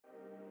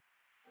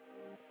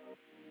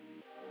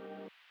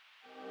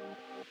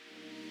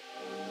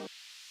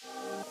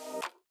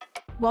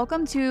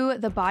Welcome to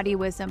the Body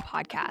Wisdom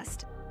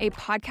Podcast, a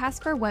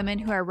podcast for women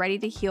who are ready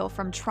to heal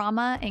from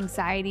trauma,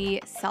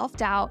 anxiety,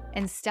 self-doubt,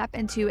 and step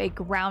into a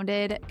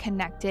grounded,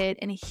 connected,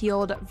 and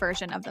healed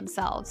version of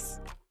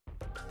themselves.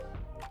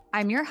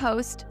 I'm your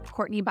host,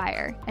 Courtney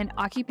Beyer, an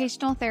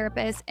occupational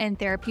therapist and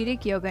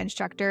therapeutic yoga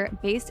instructor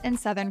based in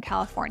Southern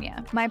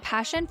California. My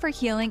passion for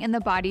healing in the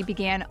body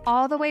began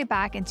all the way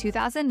back in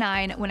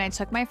 2009 when I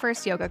took my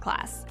first yoga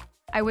class.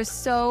 I was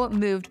so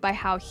moved by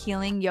how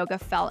healing yoga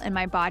felt in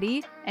my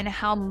body and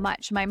how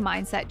much my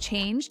mindset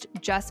changed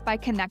just by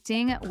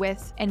connecting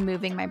with and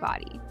moving my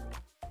body.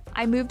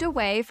 I moved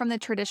away from the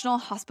traditional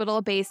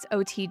hospital-based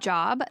OT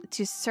job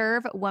to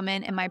serve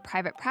women in my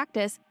private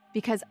practice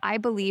because I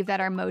believe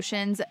that our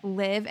emotions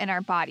live in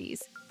our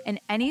bodies, and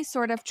any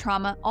sort of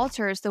trauma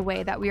alters the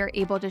way that we are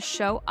able to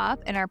show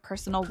up in our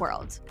personal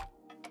world.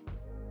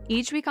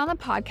 Each week on the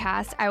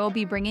podcast, I will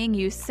be bringing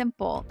you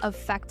simple,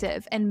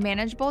 effective, and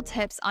manageable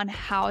tips on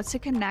how to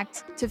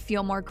connect to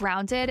feel more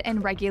grounded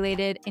and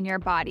regulated in your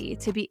body,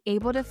 to be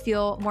able to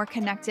feel more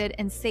connected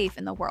and safe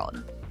in the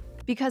world.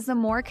 Because the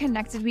more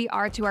connected we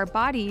are to our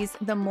bodies,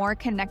 the more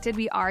connected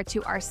we are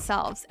to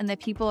ourselves and the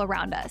people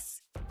around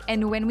us.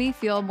 And when we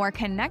feel more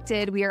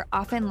connected, we are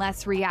often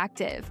less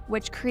reactive,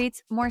 which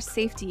creates more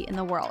safety in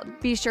the world.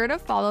 Be sure to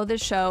follow the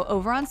show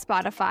over on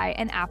Spotify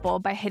and Apple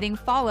by hitting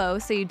follow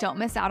so you don't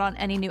miss out on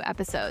any new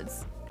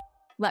episodes.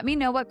 Let me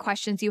know what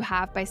questions you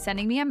have by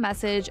sending me a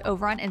message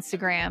over on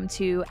Instagram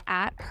to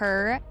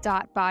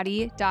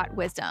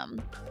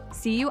 @her.body.wisdom.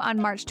 See you on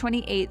March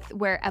 28th,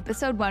 where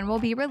episode 1 will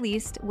be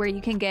released, where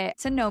you can get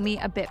to know me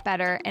a bit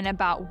better and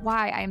about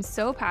why I am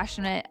so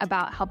passionate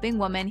about helping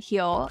women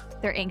heal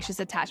their anxious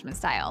attachment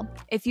style.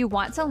 If you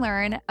want to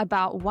learn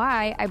about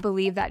why I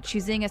believe that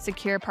choosing a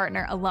secure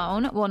partner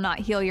alone will not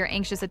heal your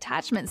anxious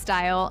attachment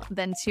style,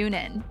 then tune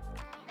in.